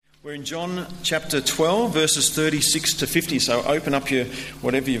We're in John chapter 12, verses 36 to 50. So open up your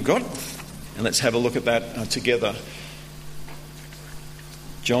whatever you've got and let's have a look at that together.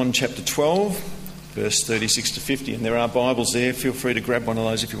 John chapter 12, verse 36 to 50. And there are Bibles there. Feel free to grab one of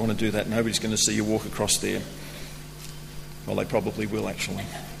those if you want to do that. Nobody's going to see you walk across there. Well, they probably will, actually.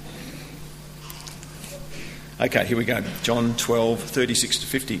 Okay, here we go. John 12, 36 to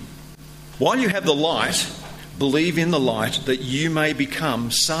 50. While you have the light, believe in the light, that you may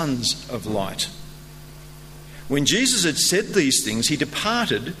become sons of light. When Jesus had said these things, he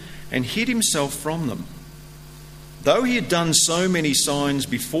departed and hid himself from them. Though he had done so many signs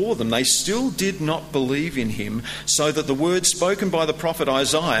before them, they still did not believe in him, so that the word spoken by the prophet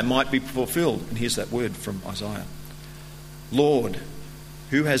Isaiah might be fulfilled. And here's that word from Isaiah. Lord,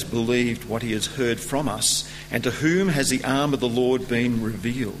 who has believed what he has heard from us, and to whom has the arm of the Lord been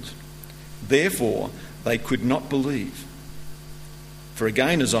revealed? Therefore, they could not believe. For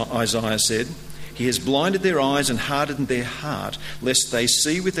again, as Isaiah said, he has blinded their eyes and hardened their heart, lest they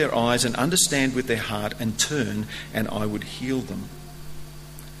see with their eyes and understand with their heart and turn, and I would heal them.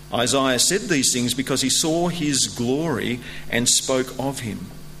 Isaiah said these things because he saw his glory and spoke of him.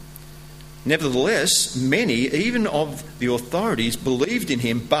 Nevertheless, many, even of the authorities, believed in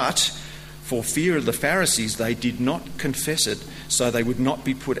him, but for fear of the Pharisees, they did not confess it, so they would not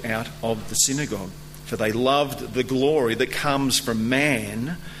be put out of the synagogue. For they loved the glory that comes from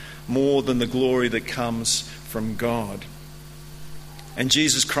man more than the glory that comes from God. And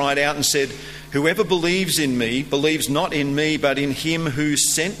Jesus cried out and said, whoever believes in me believes not in me, but in him who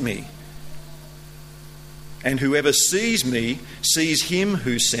sent me. And whoever sees me sees him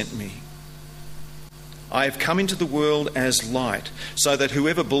who sent me. I have come into the world as light, so that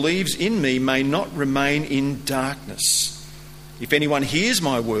whoever believes in me may not remain in darkness. If anyone hears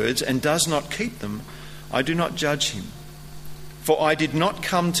my words and does not keep them, I do not judge him. For I did not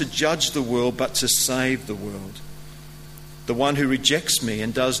come to judge the world, but to save the world. The one who rejects me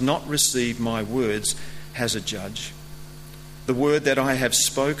and does not receive my words has a judge. The word that I have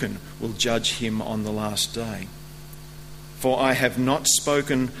spoken will judge him on the last day. For I have not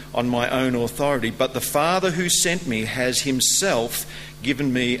spoken on my own authority, but the Father who sent me has himself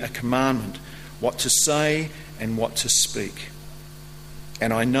given me a commandment, what to say and what to speak.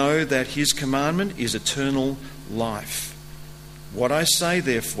 And I know that his commandment is eternal life. What I say,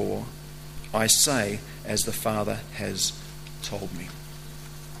 therefore, I say as the Father has told me.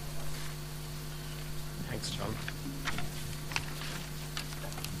 Thanks, John.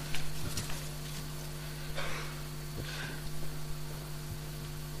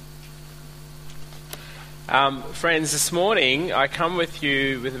 Friends, this morning I come with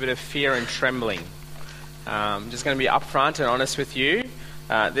you with a bit of fear and trembling. I'm just going to be upfront and honest with you.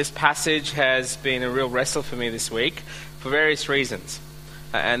 This passage has been a real wrestle for me this week for various reasons.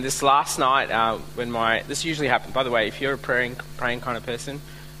 And this last night, this usually happens. By the way, if you're a praying kind of person,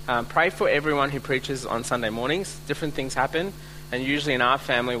 pray for everyone who preaches on Sunday mornings. Different things happen, and usually in our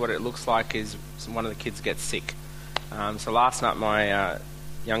family, what it looks like is one of the kids gets sick. So last night, my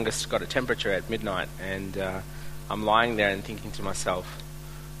youngest got a temperature at midnight, and I'm lying there and thinking to myself,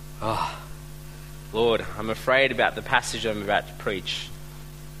 "Oh, Lord, I'm afraid about the passage I'm about to preach."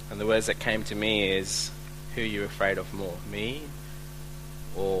 And the words that came to me is, who are you afraid of more, me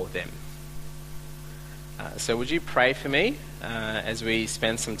or them? So would you pray for me as we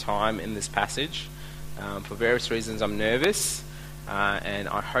spend some time in this passage? For various reasons I'm nervous, and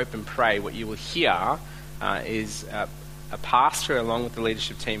I hope and pray what you will hear is a pastor along with the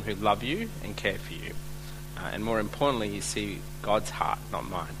leadership team who love you and care for you. And more importantly, you see God's heart, not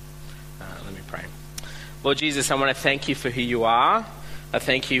mine. Let me pray. Lord Jesus, I want to thank you for who you are. I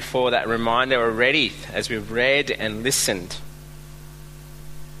thank you for that reminder already as we've read and listened.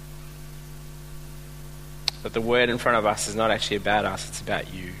 But the word in front of us is not actually about us, it's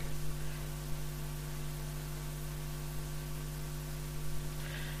about you.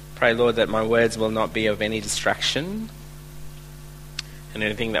 Pray, Lord, that my words will not be of any distraction, and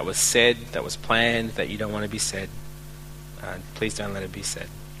anything that was said, that was planned, that you don't want to be said, please don't let it be said.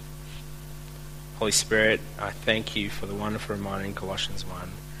 Holy Spirit, I thank you for the wonderful reminder in Colossians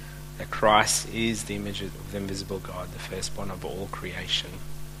 1 that Christ is the image of the invisible God, the firstborn of all creation.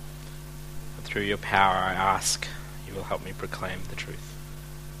 And through your power, I ask you will help me proclaim the truth,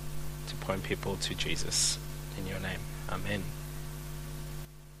 to point people to Jesus. In your name, amen.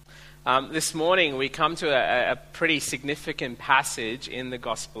 This morning, we come to a pretty significant passage in the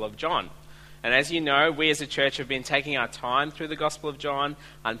Gospel of John. And as you know, we as a church have been taking our time through the Gospel of John,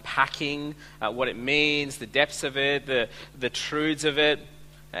 unpacking what it means, the depths of it, the truths of it.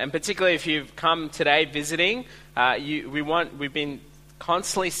 And particularly if you've come today visiting, we've been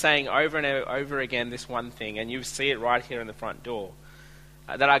constantly saying over and over again this one thing, and you see it right here in the front door.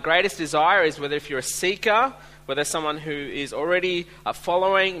 That our greatest desire is, whether if you're a seeker, whether someone who is already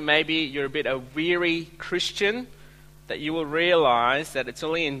following, maybe you're a bit a weary Christian, that you will realize that it's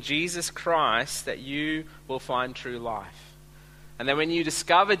only in Jesus Christ that you will find true life. And then when you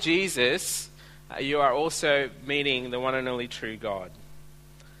discover Jesus, you are also meeting the one and only true God.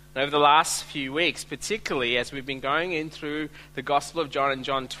 And over the last few weeks, particularly as we've been going in through the Gospel of John and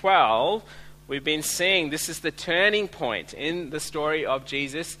John 12, we've been seeing this is the turning point in the story of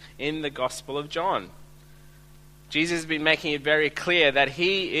Jesus in the Gospel of John. Jesus has been making it very clear that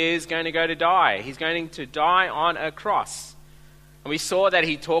he is going to go to die. He's going to die on a cross. And we saw that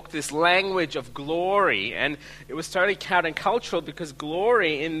he talked this language of glory, and it was totally countercultural because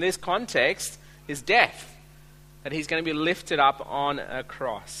glory in this context is death. That he's going to be lifted up on a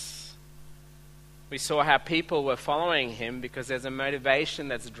cross. We saw how people were following him because there's a motivation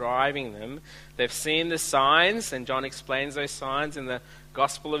that's driving them. They've seen the signs, and John explains those signs in the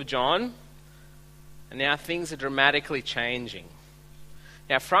Gospel of John. And now things are dramatically changing.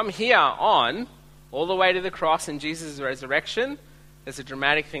 Now from here on, all the way to the cross and Jesus' resurrection, there's a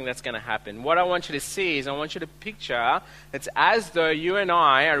dramatic thing that's going to happen. What I want you to see is I want you to picture it's as though you and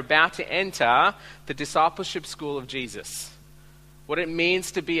I are about to enter the discipleship school of Jesus. What it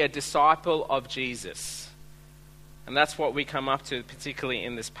means to be a disciple of Jesus. And that's what we come up to, particularly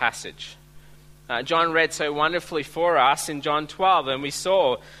in this passage. John read so wonderfully for us in John 12, and we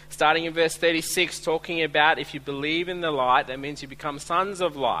saw, starting in verse 36, talking about if you believe in the light, that means you become sons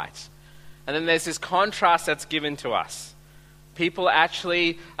of light. And then there's this contrast that's given to us. People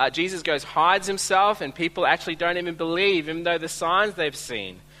actually, Jesus goes, hides himself, and people actually don't even believe, even though the signs they've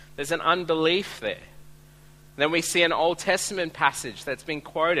seen. There's an unbelief there. Then we see an Old Testament passage that's been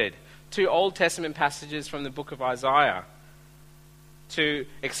quoted, 2 Old Testament passages from the book of Isaiah, to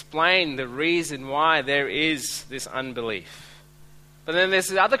explain the reason why there is this unbelief. But then there's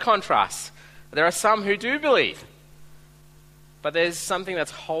this other contrast. There are some who do believe, but there's something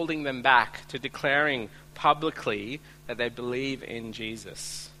that's holding them back to declaring publicly that they believe in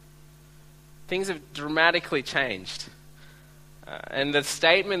Jesus. Things have dramatically changed. And the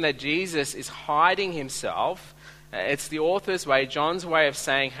statement that Jesus is hiding himself, it's the author's way, John's way of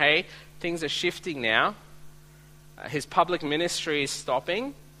saying, hey, things are shifting now. His public ministry is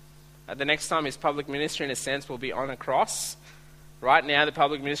stopping. The next time his public ministry, in a sense, will be on a cross. Right now, the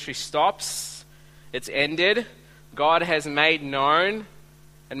public ministry stops. It's ended. God has made known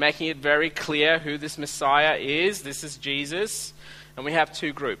and making it very clear who this Messiah is. This is Jesus. And we have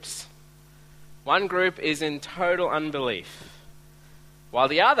 2 groups. One group is in total unbelief, while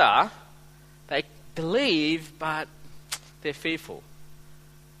the other, they believe, but they're fearful.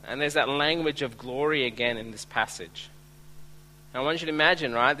 And there's that language of glory again in this passage. I want you to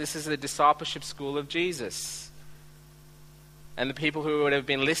imagine, right? This is the discipleship school of Jesus. And the people who would have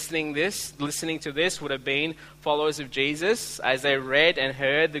been listening to this would have been followers of Jesus as they read and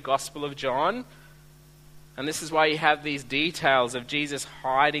heard the Gospel of John. And this is why you have these details of Jesus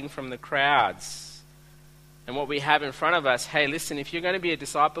hiding from the crowds. And what we have in front of us, hey, listen, if you're going to be a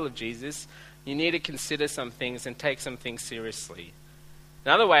disciple of Jesus, you need to consider some things and take some things seriously.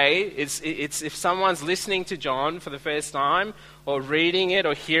 Another way, it's if someone's listening to John for the first time, or reading it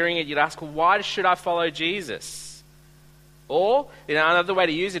or hearing it, you'd ask, well, why should I follow Jesus? Or, another way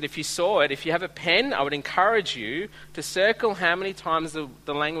to use it, if you saw it, if you have a pen, I would encourage you to circle how many times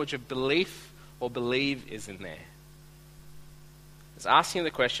the language of belief or believe is in there. It's asking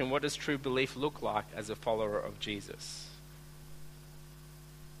the question, what does true belief look like as a follower of Jesus?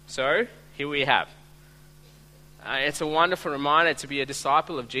 So, here we have. It's a wonderful reminder to be a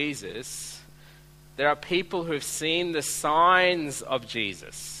disciple of Jesus. There are people who have seen the signs of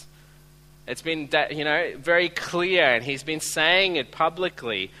Jesus. It's been, very clear, and he's been saying it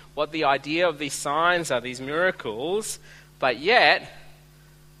publicly, what the idea of these signs are, these miracles, but yet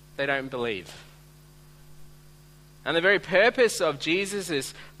they don't believe. And the very purpose of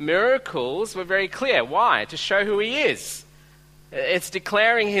Jesus' miracles were very clear. Why? To show who he is. It's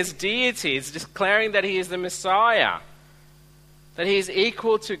declaring his deity. It's declaring that he is the Messiah, that he is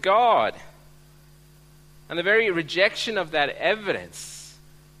equal to God. And the very rejection of that evidence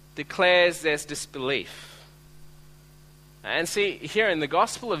declares there's disbelief. And see, here in the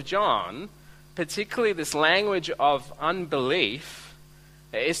Gospel of John, particularly this language of unbelief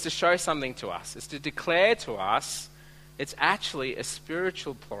is to show something to us. It's to declare to us it's actually a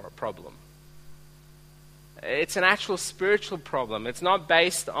spiritual problem. It's an actual spiritual problem. It's not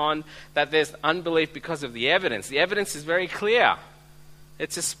based on that there's unbelief because of the evidence. The evidence is very clear.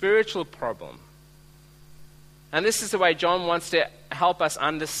 It's a spiritual problem. And this is the way John wants to help us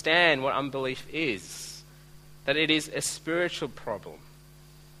understand what unbelief is. That it is a spiritual problem.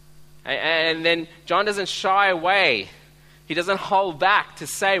 And then John doesn't shy away. He doesn't hold back to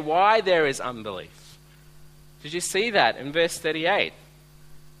say why there is unbelief. Did you see that in verse 38?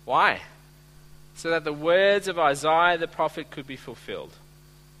 Why? So that the words of Isaiah the prophet could be fulfilled.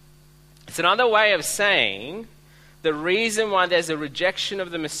 It's another way of saying the reason why there's a rejection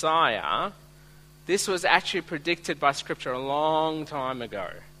of the Messiah, this was actually predicted by Scripture a long time ago.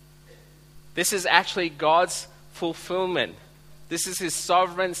 This is actually God's fulfillment. This is his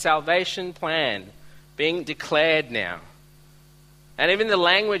sovereign salvation plan being declared now. And even the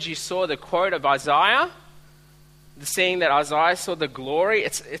language you saw, the quote of Isaiah, the seeing that Isaiah saw the glory,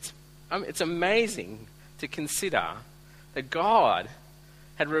 it's amazing to consider that God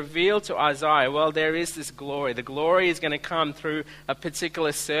had revealed to Isaiah, well, there is this glory. The glory is going to come through a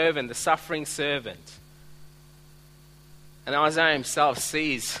particular servant, the suffering servant. And Isaiah himself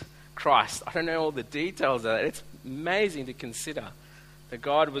sees Christ. I don't know all the details of it. It's amazing to consider that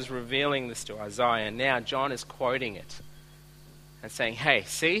God was revealing this to Isaiah. And now John is quoting it and saying, hey,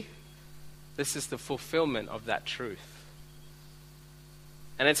 see? This is the fulfillment of that truth.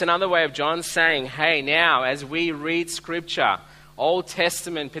 And it's another way of John saying, hey, now as we read Scripture, Old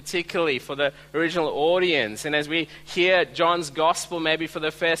Testament particularly for the original audience, and as we hear John's Gospel maybe for the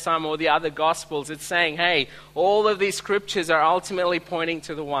first time or the other Gospels, it's saying, hey, all of these Scriptures are ultimately pointing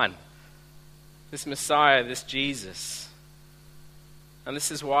to the one, this Messiah, this Jesus. And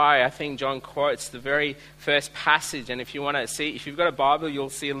this is why I think John quotes the very first passage. And if you want to see, if you've got a Bible, you'll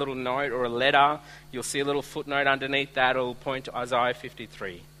see a little note or a letter. You'll see a little footnote underneath that. It'll point to Isaiah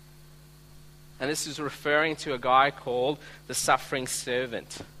 53. And this is referring to a guy called the suffering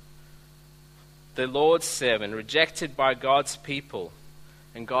servant. The Lord's servant, rejected by God's people.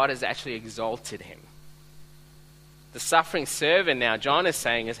 And God has actually exalted him. The suffering servant now, John is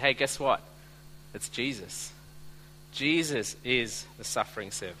saying is, hey, guess what? It's Jesus. Jesus is the suffering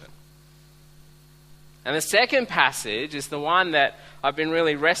servant. And the second passage is the one that I've been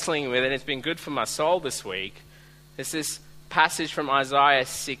really wrestling with, and it's been good for my soul this week. It's this passage from Isaiah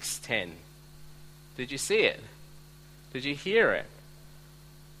 6:10. Did you see it? Did you hear it?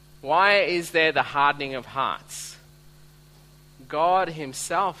 Why is there the hardening of hearts? God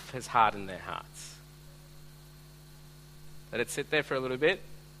himself has hardened their hearts. Let it sit there for a little bit.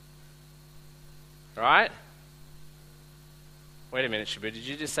 Right? Wait a minute, Shabu. Did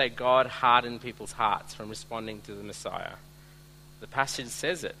you just say God hardened people's hearts from responding to the Messiah? The passage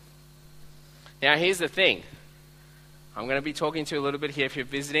says it. Now, here's the thing. I'm going to be talking to you a little bit here. If you're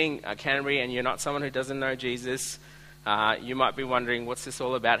visiting Canterbury and you're not someone who doesn't know Jesus, you might be wondering, what's this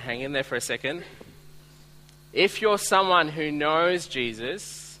all about? Hang in there for a second. If you're someone who knows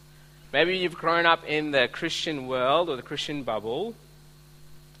Jesus, maybe you've grown up in the Christian world or the Christian bubble,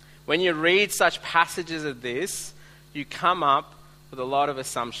 when you read such passages as this, you come up with a lot of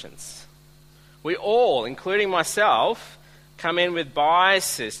assumptions. We all, including myself, come in with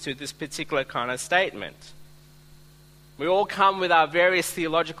biases to this particular kind of statement. We all come with our various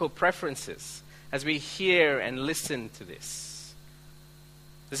theological preferences as we hear and listen to this.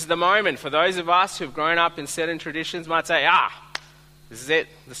 This is the moment for those of us who've grown up in certain traditions might say, this is it,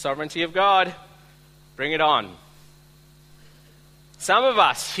 the sovereignty of God, bring it on. Some of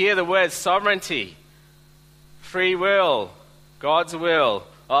us hear the word sovereignty, free will, God's will.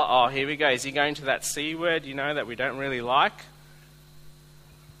 Here we go. Is he going to that C word, that we don't really like?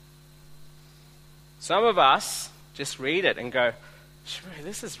 Some of us just read it and go,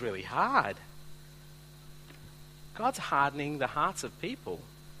 this is really hard. God's hardening the hearts of people.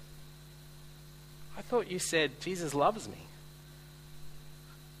 I thought you said Jesus loves me.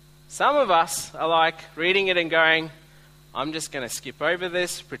 Some of us are like reading it and going, I'm just going to skip over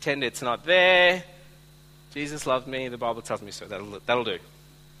this, pretend it's not there. Jesus loves me, the Bible tells me so, that'll do.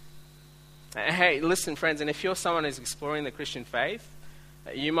 Hey, listen friends, and if you're someone who's exploring the Christian faith,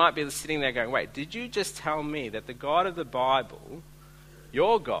 you might be sitting there going, wait, did you just tell me that the God of the Bible,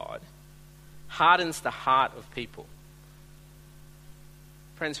 your God, hardens the heart of people?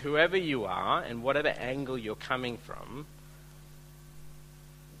 Friends, whoever you are and whatever angle you're coming from,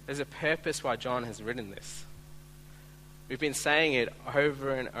 there's a purpose why John has written this. We've been saying it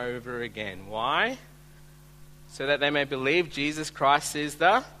over and over again. Why? So that they may believe Jesus Christ is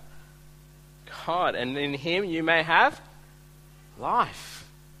the God, and in him you may have life,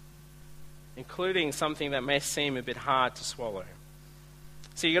 including something that may seem a bit hard to swallow.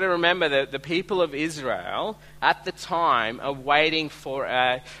 So you've got to remember that the people of Israel at the time are waiting for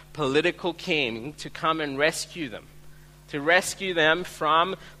a political king to come and rescue them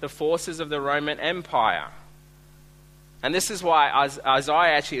from the forces of the Roman Empire. And this is why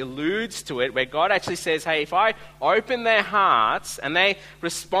Isaiah actually alludes to it, where God actually says, hey, if I open their hearts and they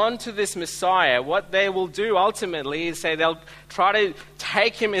respond to this Messiah, what they will do ultimately is say they'll try to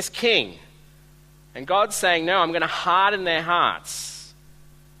take him as king. And God's saying, no, I'm going to harden their hearts.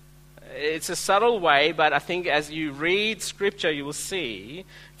 It's a subtle way, but I think as you read Scripture, you will see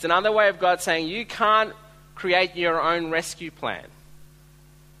it's another way of God saying, you can't create your own rescue plan.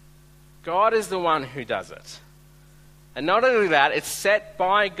 God is the one who does it. And not only that, it's set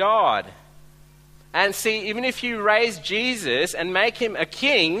by God. And see, even if you raise Jesus and make him a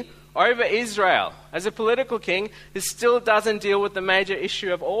king over Israel, as a political king, it still doesn't deal with the major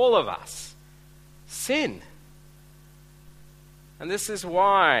issue of all of us, sin. And this is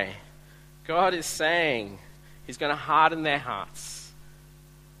why God is saying he's going to harden their hearts.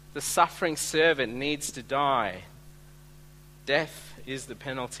 The suffering servant needs to die. Death is the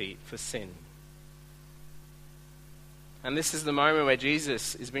penalty for sin. And this is the moment where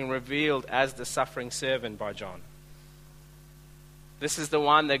Jesus is being revealed as the suffering servant by John. This is the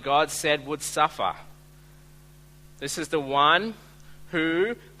one that God said would suffer. This is the one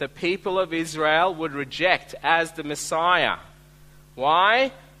who the people of Israel would reject as the Messiah.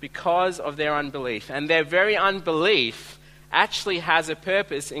 Why? Because of their unbelief. And their very unbelief actually has a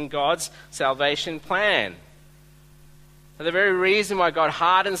purpose in God's salvation plan. And the very reason why God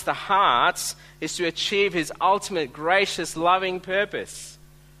hardens the hearts is to achieve his ultimate gracious, loving purpose,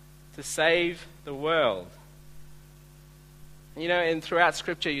 to save the world. You know, and throughout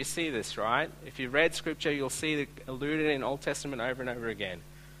Scripture you see this, right? If you read Scripture, you'll see it alluded in Old Testament over and over again.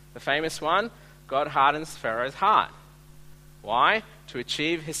 The famous one, God hardens Pharaoh's heart. Why? To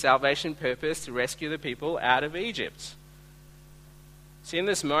achieve his salvation purpose, to rescue the people out of Egypt. See, in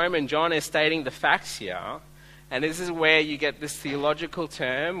this moment, John is stating the facts here. And this is where you get this theological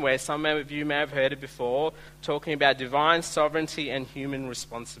term, where some of you may have heard it before, talking about divine sovereignty and human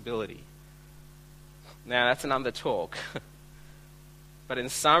responsibility. Now, that's another talk. But in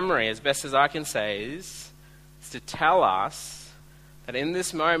summary, as best as I can say, is to tell us that in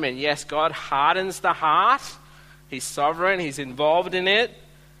this moment, yes, God hardens the heart. He's sovereign. He's involved in it.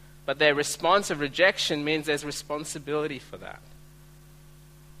 But their response of rejection means there's responsibility for that,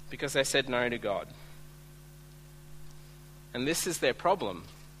 because they said no to God. And this is their problem.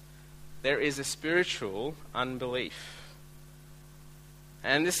 There is a spiritual unbelief.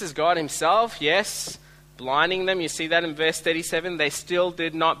 And this is God himself, yes, blinding them. You see that in verse 37. They still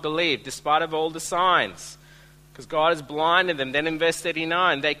did not believe, despite of all the signs, because God has blinded them. Then in verse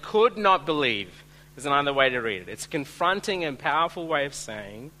 39, they could not believe. There's another way to read it. It's a confronting and powerful way of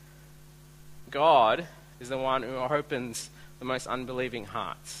saying God is the one who opens the most unbelieving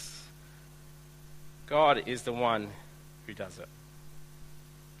hearts. God is the one who does it.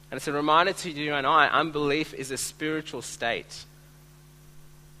 And it's a reminder to you and I, unbelief is a spiritual state.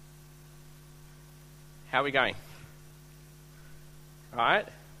 How are we going? All right?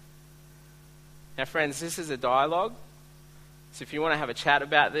 Now, friends, this is a dialogue. So if you want to have a chat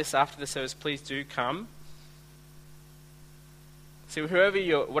about this after the service, please do come. So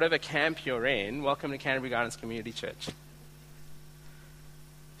whatever camp you're in, welcome to Canterbury Gardens Community Church.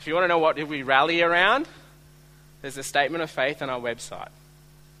 If you want to know what we rally around, there's a statement of faith on our website.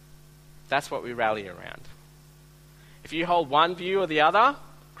 That's what we rally around. If you hold one view or the other,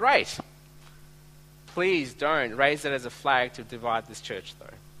 great. Please don't raise it as a flag to divide this church, though.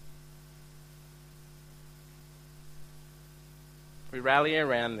 We rally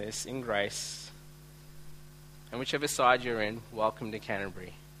around this in grace. And whichever side you're in, welcome to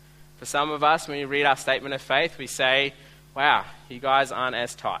Canterbury. For some of us, when we read our statement of faith, we say, wow, you guys aren't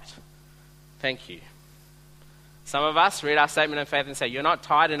as tight. Thank you. Some of us read our statement of faith and say, you're not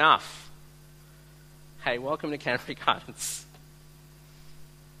tight enough. Hey, welcome to Canterbury Gardens.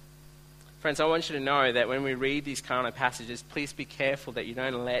 Friends, I want you to know that when we read these kind of passages, please be careful that you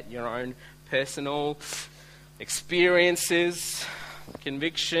don't let your own personal experiences,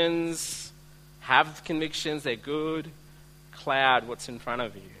 convictions, they're good, cloud what's in front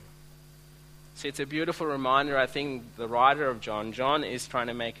of you. See, it's a beautiful reminder. I think the writer of John is trying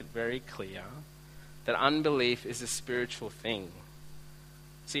to make it very clear that unbelief is a spiritual thing.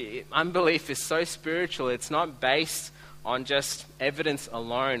 See, unbelief is so spiritual, it's not based on just evidence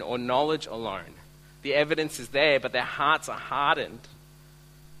alone or knowledge alone. The evidence is there, but their hearts are hardened.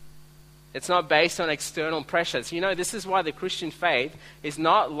 It's not based on external pressures. You know, this is why the Christian faith is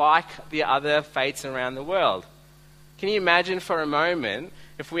not like the other faiths around the world. Can you imagine for a moment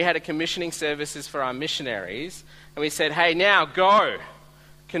if we had a commissioning services for our missionaries and we said, hey, now go,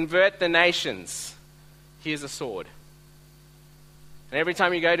 convert the nations. Here's a sword. And every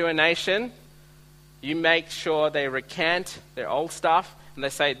time you go to a nation, You make sure they recant their old stuff and they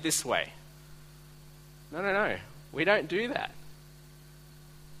say it this way. No. We don't do that.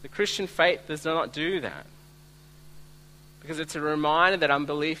 The Christian faith does not do that. Because it's a reminder that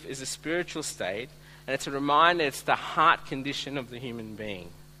unbelief is a spiritual state, and it's a reminder it's the heart condition of the human being.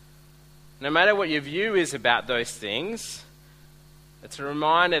 No matter what your view is about those things, it's a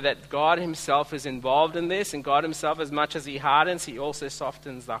reminder that God himself is involved in this, and God himself, as much as he hardens, he also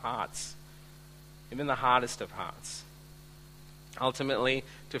softens the hearts, even the hardest of hearts, ultimately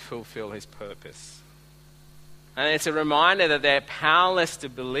to fulfill his purpose. And it's a reminder that they're powerless to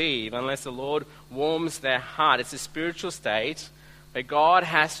believe unless the Lord warms their heart. It's a spiritual state where God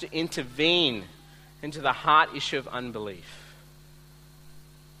has to intervene into the heart issue of unbelief.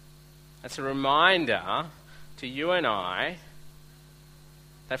 It's a reminder to you and I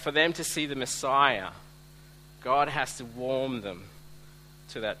that for them to see the Messiah, God has to warm them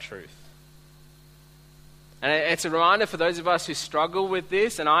to that truth. And it's a reminder for those of us who struggle with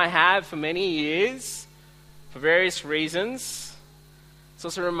this, and I have for many years, for various reasons. It's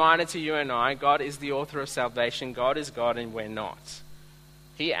also a reminder to you and I, God is the author of salvation. God is God and we're not.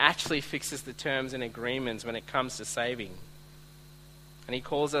 He actually fixes the terms and agreements when it comes to saving. And he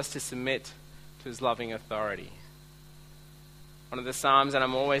calls us to submit to his loving authority. One of the Psalms that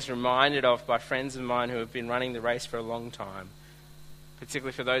I'm always reminded of by friends of mine who have been running the race for a long time,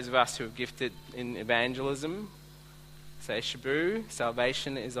 particularly for those of us who are gifted in evangelism, say, Shabu,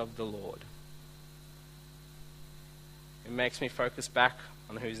 salvation is of the Lord. It makes me focus back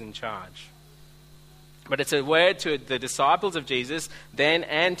on who's in charge. But it's a word to the disciples of Jesus, then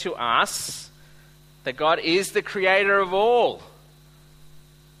and to us, that God is the creator of all.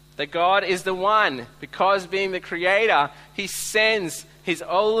 That God is the one, because being the creator, he sends his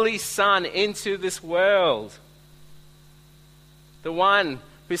only Son into this world. The one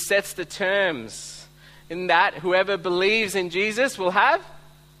who sets the terms in that whoever believes in Jesus will have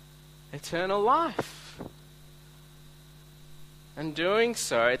eternal life. And doing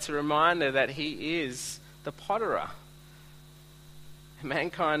so, it's a reminder that he is the potterer.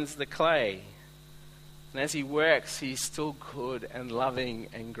 Mankind's the clay. And as he works, he's still good and loving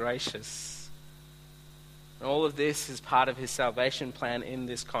and gracious. And all of this is part of his salvation plan in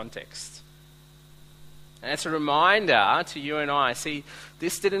this context. And it's a reminder to you and I. See,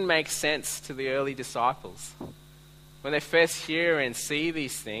 this didn't make sense to the early disciples when they first hear and see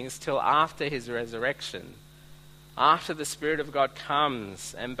these things till after his resurrection. After the Spirit of God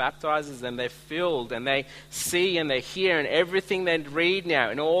comes and baptizes them, they're filled and they see and they hear, and everything they read now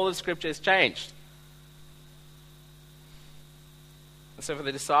in all of Scripture has changed. And so for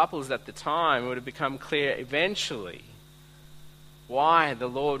the disciples at the time, it would have become clear eventually why the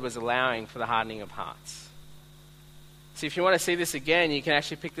Lord was allowing for the hardening of hearts. See, if you want to see this again, you can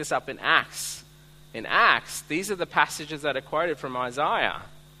actually pick this up in Acts. In Acts, these are the passages that are quoted from Isaiah.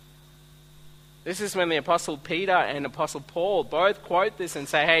 This is when the Apostle Peter and Apostle Paul both quote this and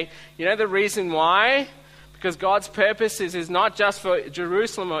say, hey, you know the reason why? Because God's purpose is not just for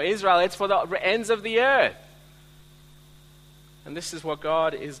Jerusalem or Israel, it's for the ends of the earth. And this is what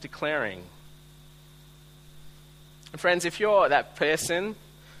God is declaring. And friends, if you're that person,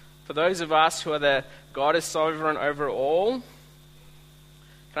 for those of us who are the God is sovereign over all,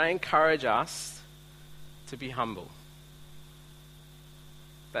 can I encourage us to be humble?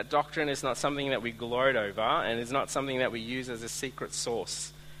 That doctrine is not something that we gloat over, and is not something that we use as a secret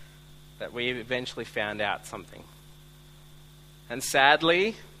source, that we eventually found out something. And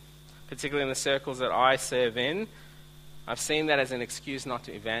sadly, particularly in the circles that I serve in, I've seen that as an excuse not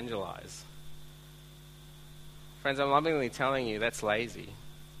to evangelize. Friends, I'm lovingly telling you that's lazy.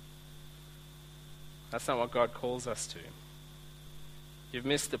 That's not what God calls us to. You've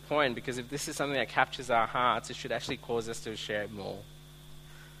missed the point, because if this is something that captures our hearts, it should actually cause us to share it more.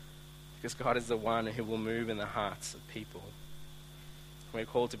 Because God is the one who will move in the hearts of people. We're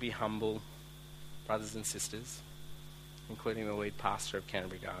called to be humble brothers and sisters, including the lead pastor of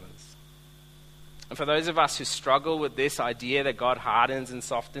Canterbury Gardens. And for those of us who struggle with this idea that God hardens and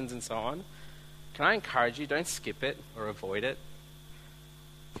softens and so on, can I encourage you, don't skip it or avoid it.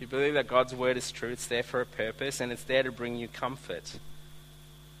 If you believe that God's word is true, it's there for a purpose, and it's there to bring you comfort.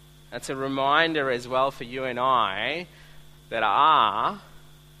 It's a reminder as well for you and I that our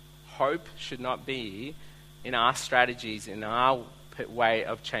hope should not be in our strategies, in our way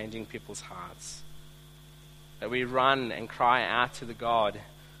of changing people's hearts. That we run and cry out to the God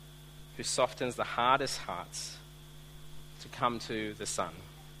who softens the hardest hearts to come to the Son.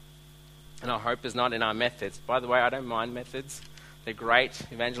 And our hope is not in our methods. By the way, I don't mind methods. They're great.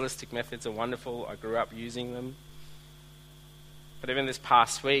 Evangelistic methods are wonderful. I grew up using them. But even this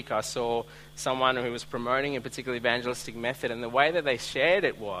past week, I saw someone who was promoting a particular evangelistic method, and the way that they shared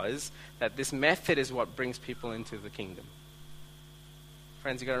it was that this method is what brings people into the kingdom.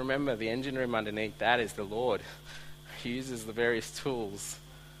 Friends, you've got to remember, the engine room underneath that is the Lord. He uses the various tools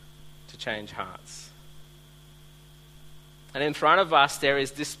to change hearts. And in front of us, there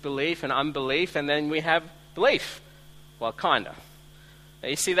is disbelief and unbelief, and then we have belief. Well, kind of. Now,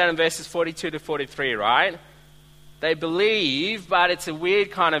 you see that in verses 42 to 43, right? They believe, but it's a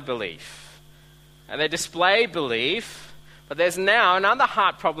weird kind of belief. And they display belief, but there's now another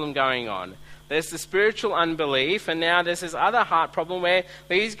heart problem going on. There's the spiritual unbelief, and now there's this other heart problem where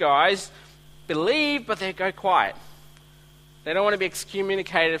these guys believe, but they go quiet. They don't want to be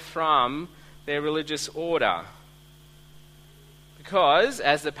excommunicated from their religious order. Because,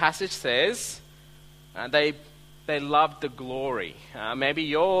 as the passage says, they loved the glory. Maybe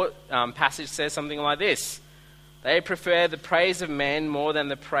your passage says something like this. They prefer the praise of men more than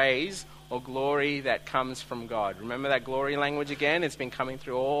the praise or glory that comes from God. Remember that glory language again? It's been coming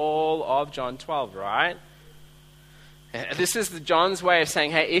through all of John 12, right? This is John's way of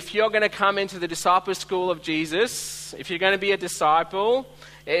saying, hey, if you're going to come into the disciple school of Jesus, if you're going to be a disciple,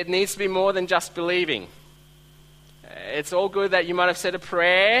 it needs to be more than just believing. It's all good that you might have said a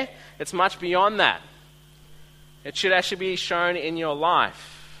prayer. It's much beyond that. It should actually be shown in your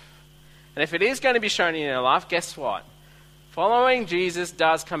life. And if it is going to be shown in your life, guess what? Following Jesus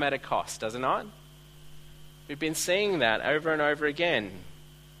does come at a cost, does it not? We've been seeing that over and over again.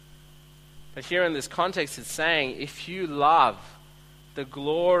 But here in this context, it's saying, if you love the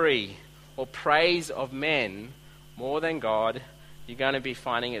glory or praise of men more than God, you're going to be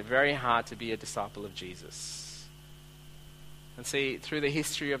finding it very hard to be a disciple of Jesus. And see, through the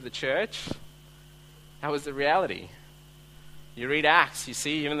history of the church, that was the reality. You read Acts, you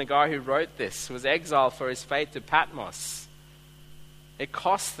see even the guy who wrote this was exiled for his faith to Patmos. It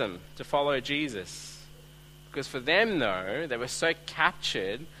cost them to follow Jesus. Because for them, though, they were so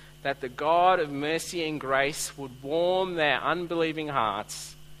captured that the God of mercy and grace would warm their unbelieving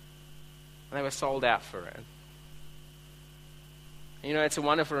hearts, and they were sold out for it. You know, it's a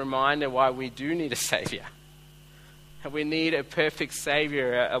wonderful reminder why we do need a Savior. We need a perfect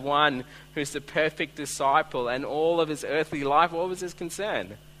Savior, a one who's the perfect disciple, and all of his earthly life, what was his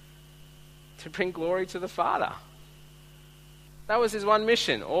concern? To bring glory to the Father. That was his one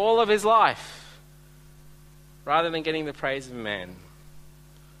mission, all of his life, rather than getting the praise of man.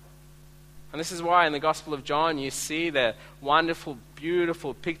 And this is why in the Gospel of John you see the wonderful,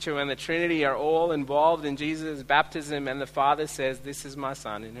 beautiful picture when the Trinity are all involved in Jesus' baptism, and the Father says, "This is my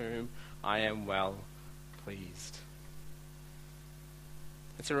Son in whom I am well pleased."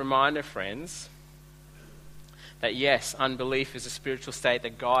 It's a reminder, friends, that yes, unbelief is a spiritual state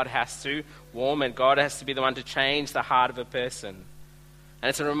that God has to warm, and God has to be the one to change the heart of a person. And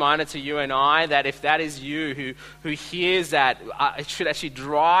it's a reminder to you and I that if that is you who hears that, it should actually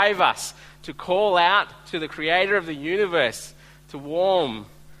drive us to call out to the Creator of the universe to warm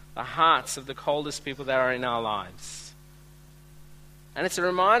the hearts of the coldest people that are in our lives. And it's a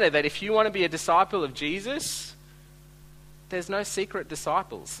reminder that if you want to be a disciple of Jesus, there's no secret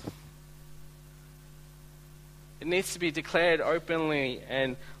disciples. It needs to be declared openly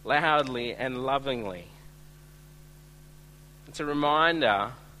and loudly and lovingly. It's a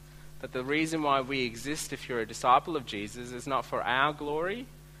reminder that the reason why we exist, if you're a disciple of Jesus, is not for our glory,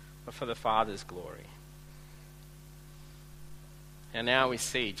 but for the Father's glory. And now we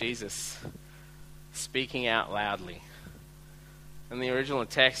see Jesus speaking out loudly. In the original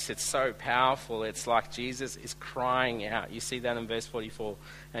text, it's so powerful. It's like Jesus is crying out. You see that in verse 44.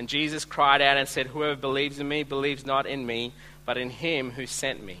 And Jesus cried out and said, "Whoever believes in me believes not in me, but in him who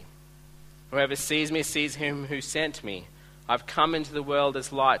sent me. Whoever sees me sees him who sent me. I've come into the world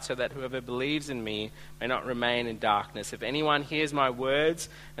as light, so that whoever believes in me may not remain in darkness. If anyone hears my words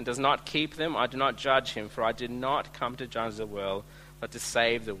and does not keep them, I do not judge him, for I did not come to judge the world, but to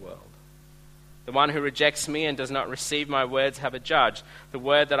save the world. The one who rejects me and does not receive my words have a judge. The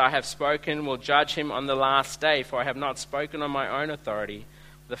word that I have spoken will judge him on the last day, for I have not spoken on my own authority.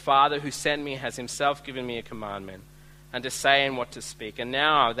 The Father who sent me has himself given me a commandment, and to say and what to speak. And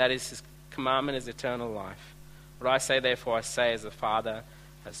now that is his commandment is eternal life. What I say, therefore, I say as the Father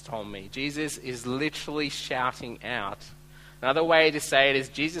has told me." Jesus is literally shouting out. Another way to say it is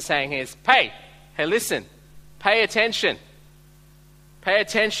Jesus saying is, hey, listen, pay attention. Pay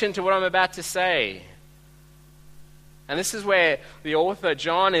attention to what I'm about to say. And this is where the author,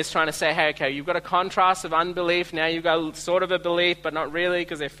 John, is trying to say, hey, okay, you've got a contrast of unbelief. Now you've got sort of a belief, but not really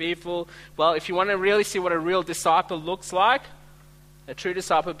because they're fearful. Well, if you want to really see what a real disciple looks like, a true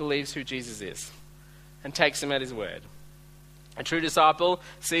disciple believes who Jesus is and takes him at his word. A true disciple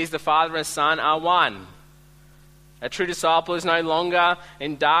sees the Father and Son are one. A true disciple is no longer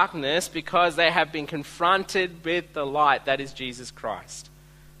in darkness because they have been confronted with the light that is Jesus Christ.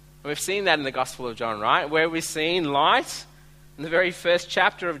 And we've seen that in the Gospel of John, right? Where we've seen light in the very first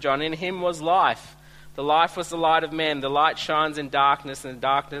chapter of John. In him was life. The life was the light of men. The light shines in darkness, and the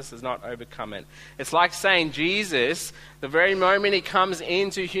darkness has not overcome it. It's like saying Jesus, the very moment he comes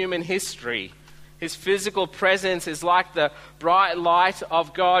into human history, his physical presence is like the bright light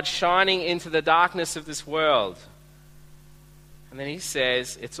of God shining into the darkness of this world. And then he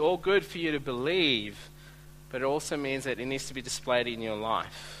says, it's all good for you to believe, but it also means that it needs to be displayed in your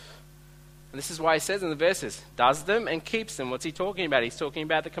life. And this is why he says in the verses, does them and keeps them. What's he talking about? He's talking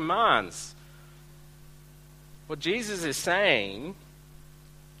about the commands. What Jesus is saying,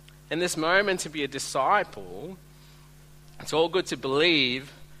 in this moment to be a disciple, it's all good to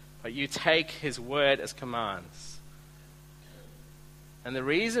believe, but you take his word as commands. And the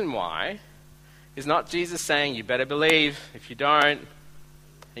reason why is not Jesus saying, you better believe. If you don't,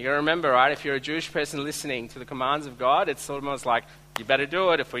 you got to remember, right? If you're a Jewish person listening to the commands of God, it's almost like, you better do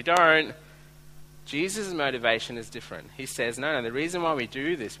it. If we don't, Jesus' motivation is different. He says, no, the reason why we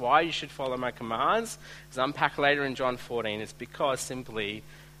do this, why you should follow my commands, is unpacked later in John 14. It's because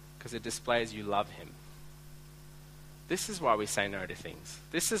it displays you love him. This is why we say no to things.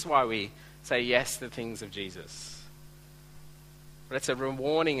 This is why we say yes to things of Jesus. But it's a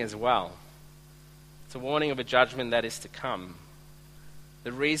warning as well. It's a warning of a judgment that is to come.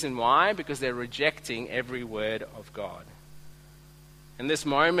 The reason why? Because they're rejecting every word of God. In this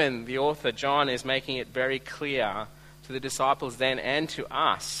moment, the author, John, is making it very clear to the disciples then and to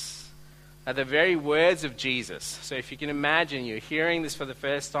us that the very words of Jesus. So if you can imagine, you're hearing this for the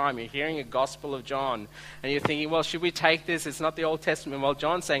first time, you're hearing a Gospel of John, and you're thinking, well, should we take this? It's not the Old Testament. Well,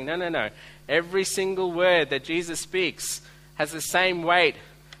 John's saying, no. Every single word that Jesus speaks has the same weight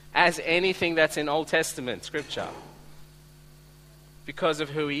as anything that's in Old Testament scripture. Because of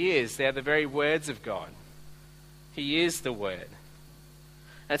who he is. They're the very words of God. He is the Word.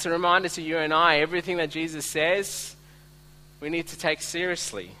 And it's a reminder to you and I, everything that Jesus says, we need to take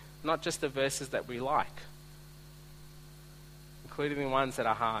seriously. Not just the verses that we like, including the ones that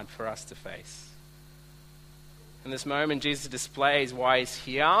are hard for us to face. In this moment, Jesus displays why he's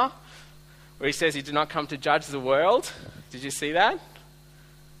here, where he says he did not come to judge the world. Did you see that?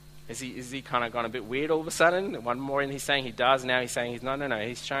 Is he kind of gone a bit weird all of a sudden? One more and he's saying he does, now he's saying he's no.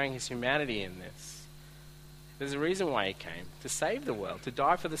 He's showing his humanity in this. There's a reason why he came, to save the world, to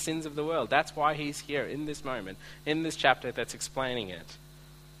die for the sins of the world. That's why he's here in this moment, in this chapter that's explaining it.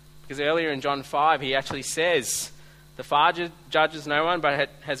 Because earlier in John 5, he actually says, the Father judges no one, but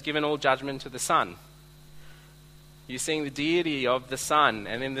has given all judgment to the Son. You're seeing the deity of the Son.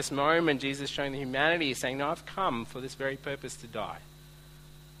 And in this moment, Jesus is showing the humanity. He's saying, no, I've come for this very purpose to die.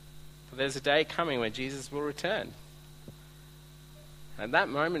 But there's a day coming when Jesus will return. And at that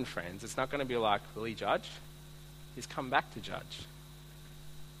moment, friends, it's not going to be like, will he judge? He's come back to judge.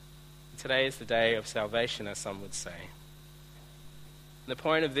 Today is the day of salvation, as some would say. The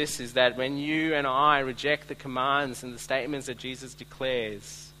point of this is that when you and I reject the commands and the statements that Jesus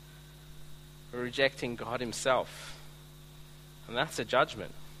declares, we're rejecting God himself. And that's a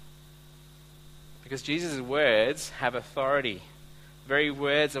judgment. Because Jesus' words have authority. The very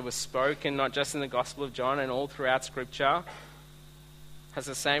words that were spoken, not just in the Gospel of John and all throughout Scripture, has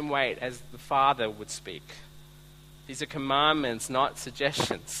the same weight as the Father would speak. These are commandments, not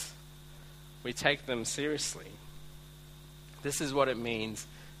suggestions. We take them seriously. This is what it means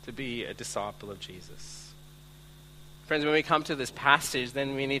to be a disciple of Jesus. Friends, when we come to this passage,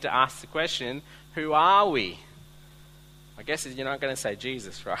 then we need to ask the question, who are we? I guess you're not going to say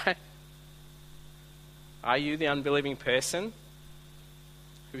Jesus, right? Are you the unbelieving person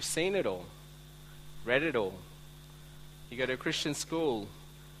who's seen it all, read it all? You go to a Christian school,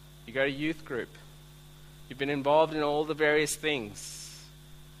 you go to youth group, you've been involved in all the various things.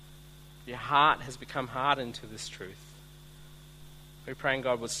 Your heart has become hardened to this truth. We're praying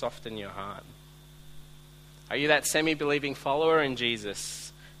God would soften your heart. Are you that semi-believing follower in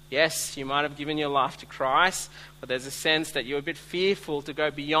Jesus? Yes, you might have given your life to Christ, but there's a sense that you're a bit fearful to go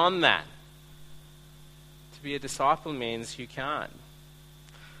beyond that. To be a disciple means you can't.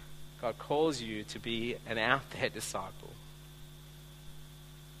 God calls you to be an out-there disciple.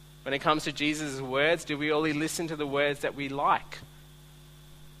 When it comes to Jesus' words, do we only listen to the words that we like?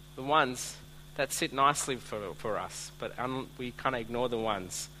 The ones that sit nicely for us, but we kind of ignore the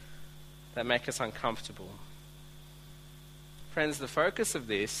ones that make us uncomfortable. Friends, the focus of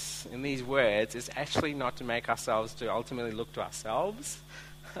this, in these words, is actually not to make ourselves, to ultimately look to ourselves.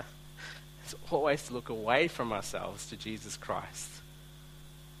 It's always to look away from ourselves to Jesus Christ.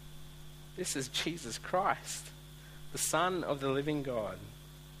 This is Jesus Christ, the Son of the living God,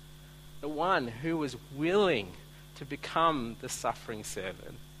 the one who was willing to become the suffering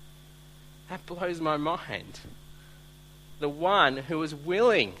servant. That blows my mind. The one who was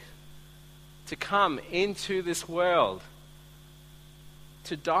willing to come into this world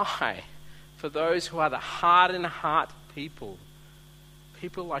to die for those who are the hardened heart people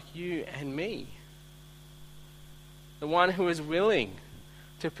like you and me. The one who is willing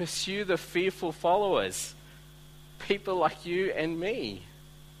to pursue the fearful followers, people like you and me.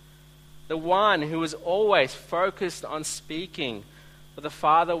 The one who was always focused on speaking what the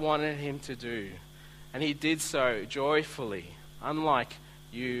Father wanted him to do, and he did so joyfully, unlike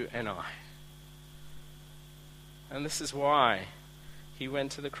you and I. And this is why he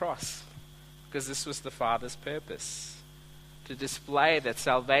went to the cross, because this was the Father's purpose, to display that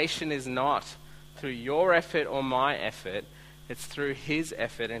salvation is not through your effort or my effort, it's through his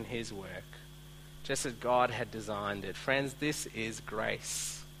effort and his work, just as God had designed it. Friends, this is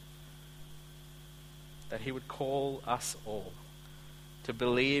grace, that he would call us all to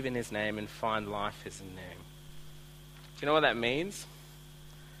believe in his name and find life in his name. Do you know what that means?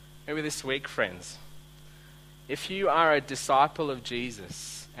 Maybe this week, friends, if you are a disciple of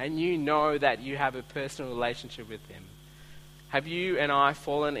Jesus and you know that you have a personal relationship with him, have you and I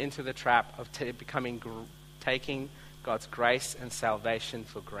fallen into the trap of taking God's grace and salvation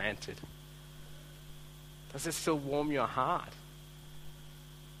for granted? Does it still warm your heart?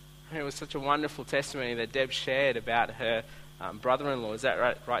 It was such a wonderful testimony that Deb shared about her brother-in-law. Is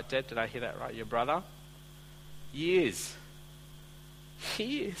that right, Deb? Did I hear that right? Your brother? Years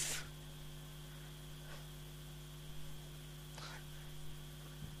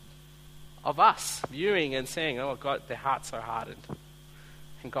of us viewing and saying, oh God, their hearts are hardened.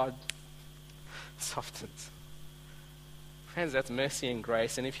 And God softens. Friends, that's mercy and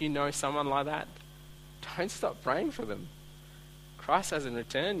grace. And if you know someone like that, don't stop praying for them. Christ hasn't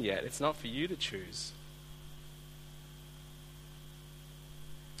returned yet. It's not for you to choose.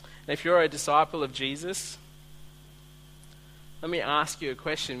 And if you're a disciple of Jesus, let me ask you a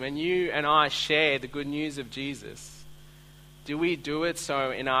question. When you and I share the good news of Jesus, do we do it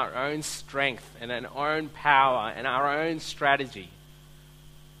so in our own strength and in our own power and our own strategy?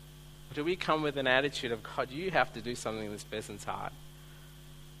 Or do we come with an attitude of, God, you have to do something in this person's heart.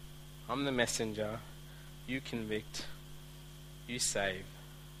 I'm the messenger. You convict. You save.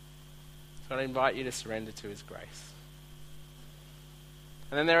 So I invite you to surrender to his grace.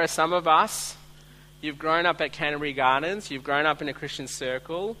 And then there are some of us, you've grown up at Canterbury Gardens, you've grown up in a Christian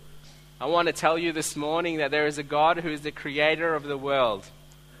circle. I want to tell you this morning that there is a God who is the creator of the world.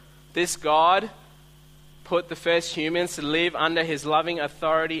 This God put the first humans to live under his loving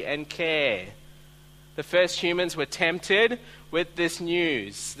authority and care. The first humans were tempted with this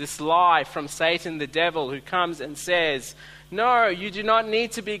news, this lie from Satan the devil, who comes and says, no, you do not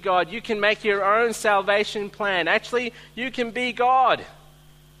need to be God. You can make your own salvation plan. Actually, you can be God.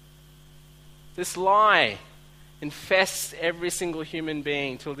 This lie infests every single human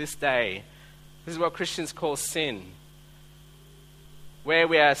being till this day. This is what Christians call sin, where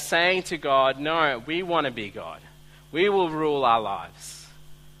we are saying to God, no, we want to be God. We will rule our lives.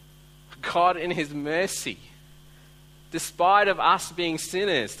 God in his mercy, despite of us being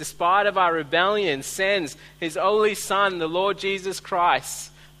sinners, despite of our rebellion, sends his only Son, the Lord Jesus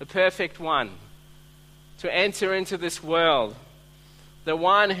Christ, the perfect one, to enter into this world, the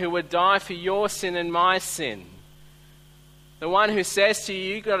one who would die for your sin and my sin, the one who says to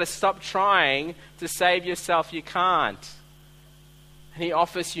you, you've got to stop trying to save yourself, you can't. And he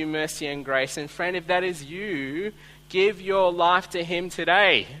offers you mercy and grace. And friend, if that is you, give your life to him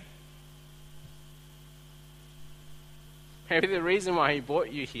today. Maybe the reason why he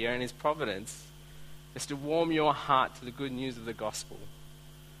brought you here in his providence is to warm your heart to the good news of the gospel.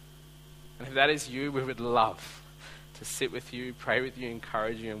 And if that is you, we would love to sit with you, pray with you,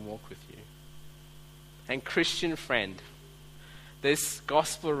 encourage you, and walk with you. And Christian friend, this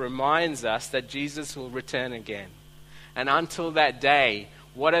gospel reminds us that Jesus will return again. And until that day,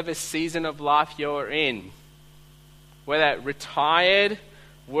 whatever season of life you're in, whether retired,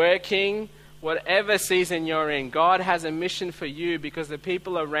 working, whatever season you're in, God has a mission for you, because the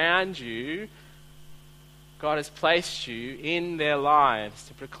people around you, God has placed you in their lives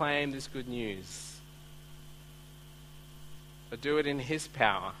to proclaim this good news. But do it in his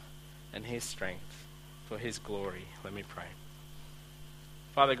power and his strength for his glory. Let me pray.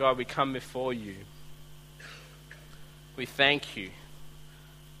 Father God, we come before you. We thank you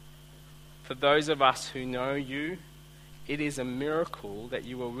for those of us who know you it is a miracle that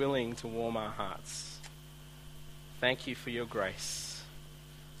you were willing to warm our hearts. Thank you for your grace.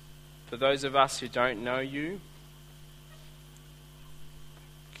 For those of us who don't know you,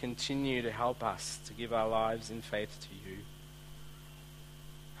 continue to help us to give our lives in faith to you.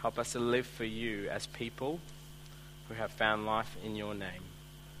 Help us to live for you as people who have found life in your name,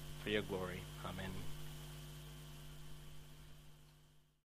 for your glory. Amen.